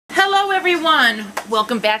everyone,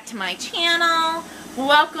 welcome back to my channel.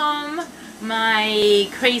 Welcome my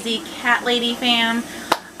crazy cat lady fam.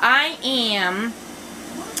 I am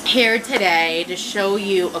here today to show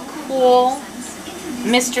you a cool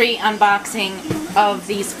mystery unboxing of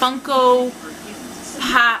these Funko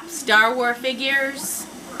Pop Star Wars figures,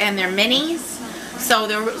 and they're minis. So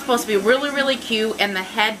they're supposed to be really cute, and the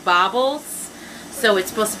head bobbles, so it's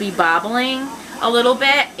supposed to be bobbling a little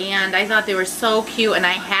bit, and I thought they were so cute, and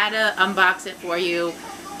I had to unbox it for you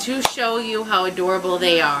to show you how adorable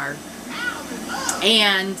they are.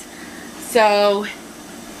 And so,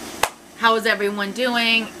 how is everyone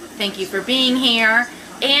doing? Thank you for being here,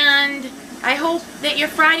 and I hope that your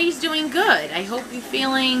Friday's doing good. I hope you're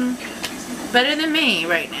feeling better than me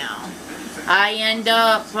right now. I end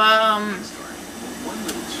up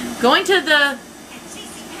going to the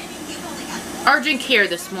urgent care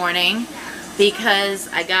this morning because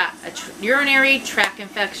I got a urinary tract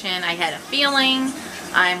infection. I had a feeling.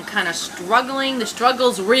 I'm kind of struggling. The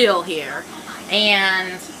struggle's real here,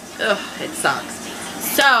 and it sucks.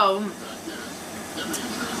 So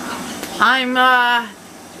I'm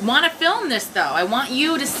want to film this though. I want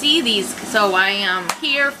you to see these, so I am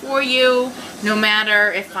here for you no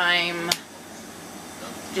matter if I'm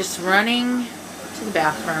just running to the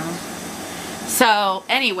bathroom. So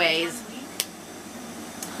anyways,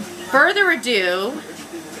 further ado,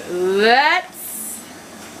 let's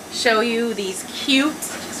show you these cute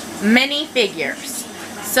mini figures.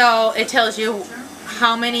 So it tells you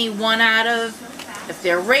how many one out of, if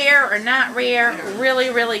they're rare or not rare.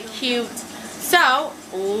 Really cute. So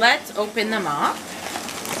let's open them up.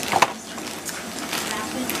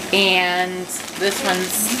 And this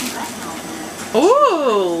one's,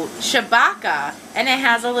 ooh, Chewbacca, and it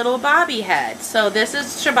has a little bobby head. So this is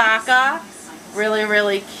Chewbacca.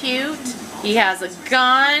 Really cute. He has a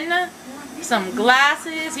gun, some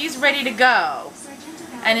glasses. He's ready to go.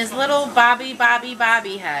 And his little bobby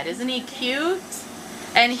head. Isn't he cute?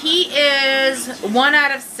 And he is 1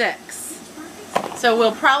 out of 6. So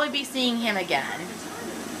we'll probably be seeing him again.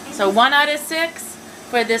 So 1 out of 6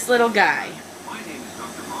 for this little guy.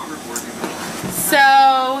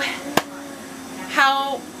 So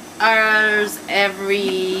how is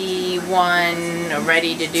everyone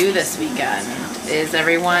ready to do this weekend? Is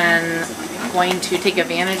everyone going to take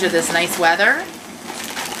advantage of this nice weather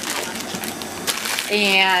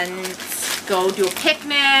and go do a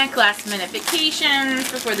picnic, last minute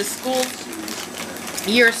vacations before the school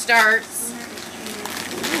year starts?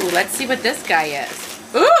 Ooh, let's see what this guy is.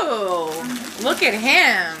 Ooh, look at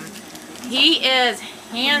him. He is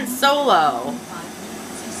Han Solo.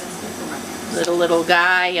 Little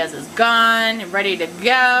guy, he has his gun, ready to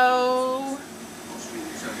go.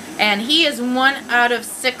 And he is 1 out of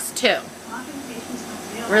 6 too.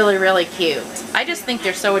 Really cute. I just think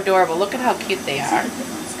they're so adorable. Look at how cute they are.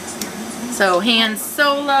 So Han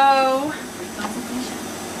Solo.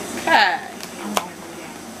 Okay.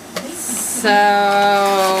 So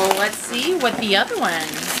let's see what the other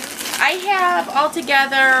ones. I have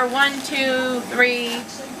altogether 1, 2, 3,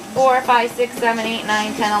 4, 5, 6, 7, 8,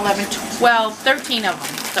 9, 10, 11, 12, 13 of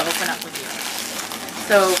them to open up with you.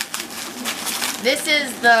 So this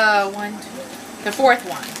is the fourth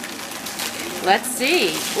one. Let's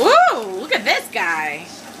see. Ooh, look at this guy.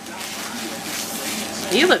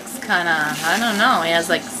 He looks kind of, I don't know, he has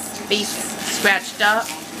like face scratched up.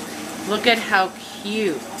 Look at how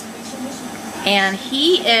cute. And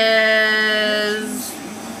he is,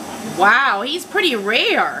 wow, he's pretty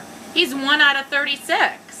rare. He's 1 out of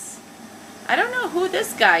 36. I don't know who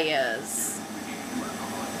this guy is.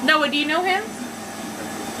 Noah, do you know him?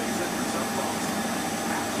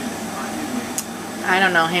 I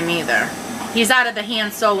don't know him either. He's out of the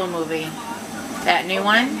Han Solo movie. That new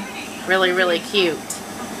one. Really cute.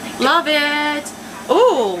 Love it.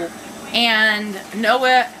 Ooh. And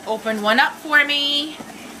Noah opened one up for me.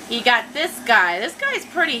 He got this guy. This guy's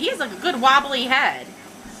pretty. He has like a good wobbly head.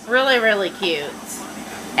 Really cute.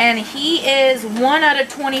 And he is 1 out of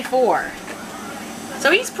 24.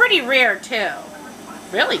 So he's pretty rare too.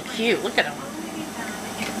 Really cute. Look at him.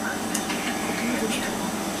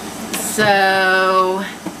 So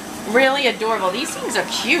really adorable. These things are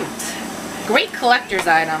cute. Great collector's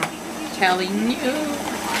item. Telling you.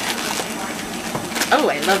 Oh,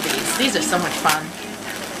 I love these. These are so much fun.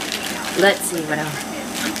 Let's see what else.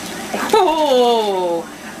 Oh,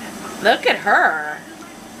 look at her.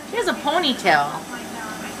 She has a ponytail.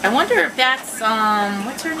 I wonder if that's,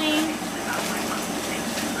 what's her name?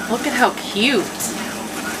 Look at how cute.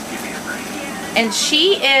 And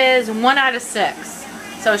she is 1 out of 6.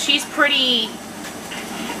 So she's pretty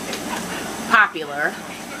popular.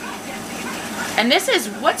 And this is,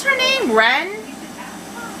 what's her name? Ren?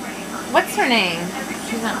 What's her name?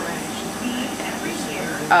 She's not Ren.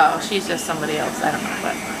 Oh, she's just somebody else. I don't know,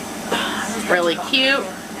 but really cute.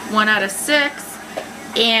 1 out of 6.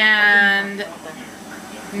 And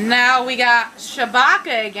now we got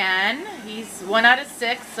Chewbacca again. He's 1 out of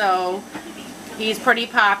 6, so he's pretty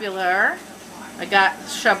popular. I got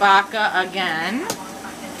Chewbacca again.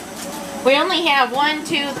 We only have 1,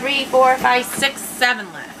 2, 3, 4, 5, 6,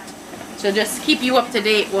 7 left. So just keep you up to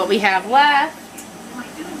date what we have left.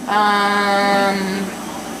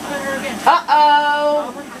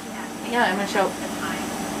 Uh-oh. Yeah, I'm going to show.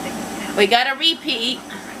 We got a repeat.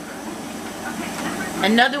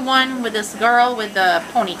 Another one with this girl with the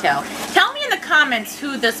ponytail. Tell me in the comments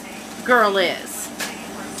who this girl is.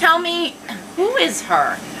 Tell me, who is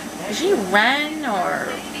her? Is she Ren or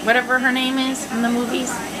whatever her name is in the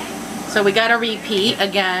movies? So we got a repeat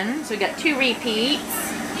again. So we got 2 repeats.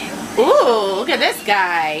 Ooh, look at this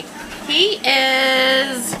guy. He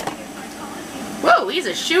is... Whoa, he's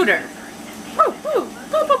a shooter. Woo, woo,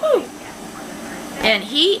 woo, woo, woo. And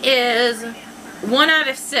he is 1 out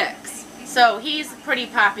of 6. So he's pretty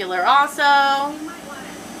popular also.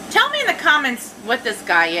 Tell me in the comments what this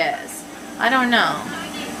guy is. I don't know.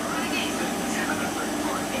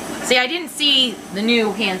 See, I didn't see the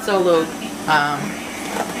new Han Solo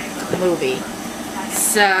movie.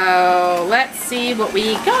 So let's see what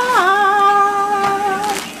we got.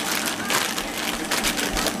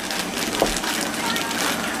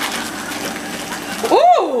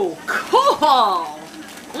 Ooh, cool.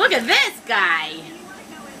 Look at this guy.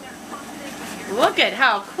 Look at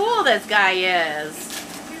how cool this guy is.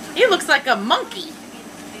 He looks like a monkey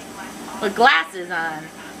with glasses on.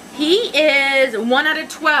 He is 1 out of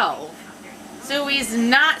 12. So he's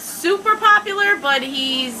not super popular, but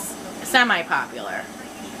he's semi-popular.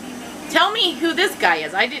 Tell me who this guy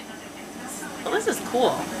is. Well, this is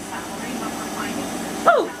cool.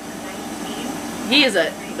 Woo! He is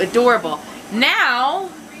adorable. Now,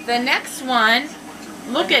 the next one,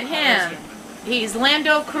 look at him. He's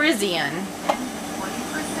Lando Calrissian.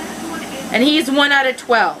 And he's 1 out of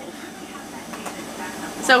 12.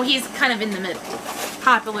 So he's kind of in the middle.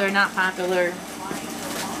 Popular, not popular.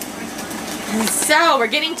 And so we're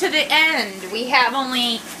getting to the end. We have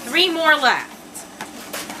only 3 more left.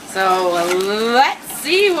 So let's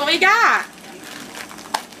see what we got.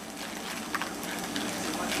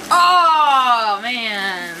 Oh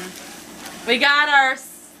man. We got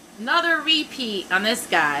another repeat on this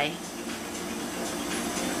guy.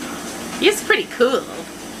 He's pretty cool.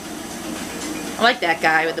 I like that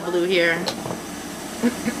guy with the blue hair.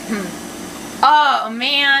 Oh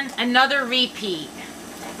man, another repeat.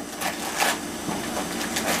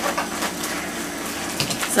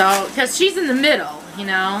 So, because she's in the middle, you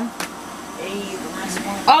know.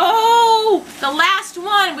 Oh, the last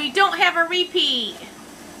one. We don't have a repeat.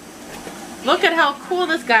 Look at how cool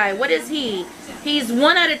this guy. What is he? He's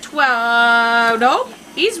 1 out of 12. Nope.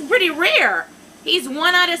 He's pretty rare. He's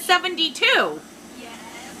 1 out of 72.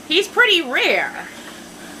 He's pretty rare.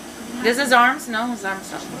 Does his arms? No, his arms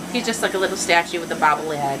don't. He's just like a little statue with a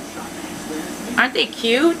bobblehead. Aren't they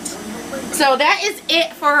cute? So that is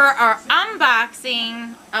it for our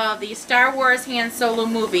unboxing of the Star Wars Han Solo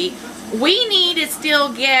movie. We need to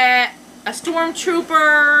still get a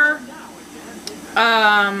Stormtrooper,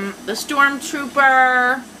 the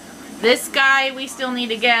Stormtrooper, this guy we still need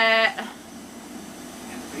to get,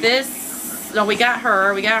 this, no, we got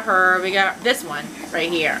her, we got this one right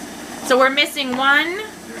here. So we're missing 1,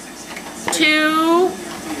 2,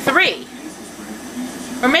 3.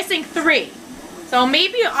 We're missing 3. So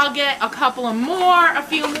maybe I'll get a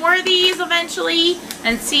few more of these eventually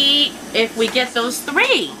and see if we get those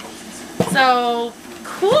 3. So,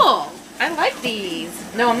 cool. I like these.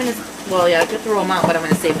 No, I'm going to, well, yeah, I could throw them out, but I'm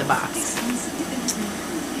going to save the box.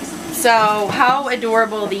 So, how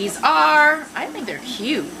adorable these are. I think they're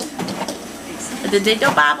cute. The Ditto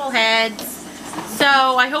bobbleheads. So,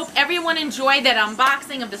 I hope everyone enjoyed that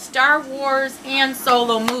unboxing of the Star Wars Han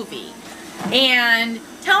Solo movie. And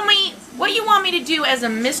tell me what you want me to do as a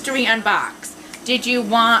mystery unbox. Did you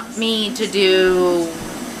want me to do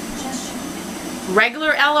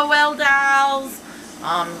regular LOL dolls?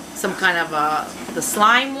 Some kind of the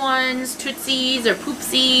slime ones, Tootsies or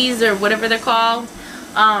Poopsies or whatever they're called.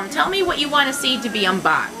 Tell me what you want to see to be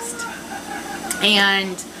unboxed.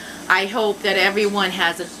 And I hope that everyone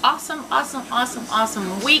has an awesome, awesome, awesome,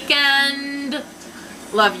 awesome weekend.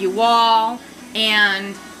 Love you all.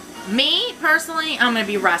 And me, personally, I'm going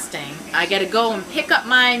to be resting. I got to go and pick up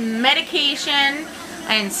my medication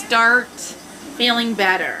and start feeling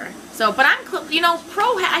better. So, but I'm, you know,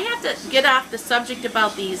 I have to get off the subject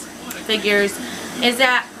about these figures is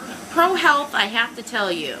that Pro Health, I have to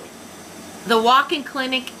tell you, the walk-in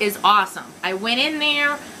clinic is awesome. I went in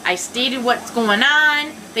there, I stated what's going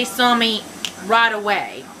on, they saw me right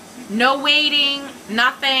away. No waiting,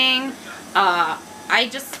 nothing. I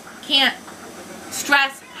just can't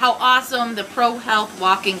stress how awesome the Pro Health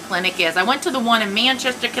walk-in clinic is. I went to the one in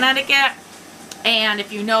Manchester, Connecticut, and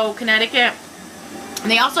if you know Connecticut, and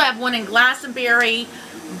they also have one in Glastonbury,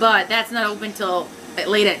 but that's not open till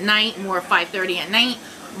late at night, more 5:30 at night.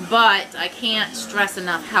 But I can't stress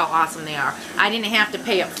enough how awesome they are. I didn't have to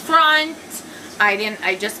pay up front.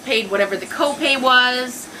 I just paid whatever the copay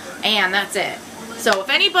was, and that's it. So if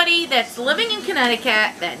anybody that's living in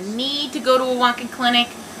Connecticut that need to go to a walk-in clinic,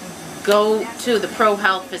 go to the Pro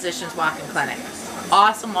Health Physicians Walk-in Clinic.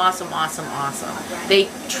 Awesome, awesome, awesome, awesome. They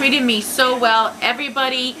treated me so well.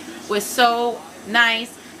 Everybody was so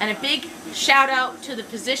nice. And a big shout out to the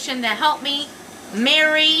physician that helped me,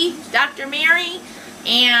 Mary, Dr. Mary.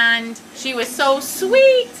 And she was so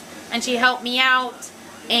sweet, and she helped me out,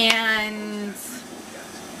 and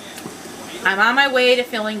I'm on my way to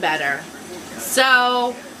feeling better.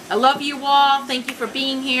 So I love you all. Thank you for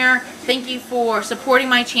being here. Thank you for supporting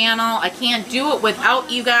my channel. I can't do it without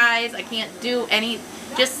you guys. I can't do any,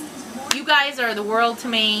 just you guys are the world to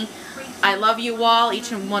me. I love you all,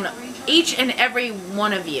 each and every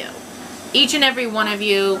one of you. Each and every one of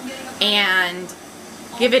you, and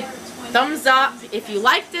give it thumbs up if you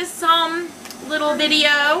like this little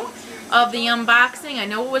video of the unboxing. I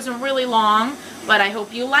know it wasn't really long, but I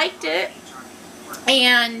hope you liked it.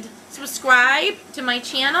 And subscribe to my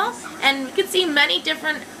channel, and you can see many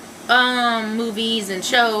different movies and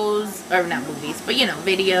shows, or not movies, but you know,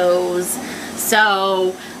 videos.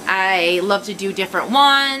 So I love to do different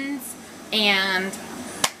ones, and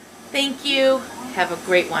thank you. Have a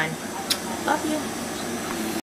great one. Love you.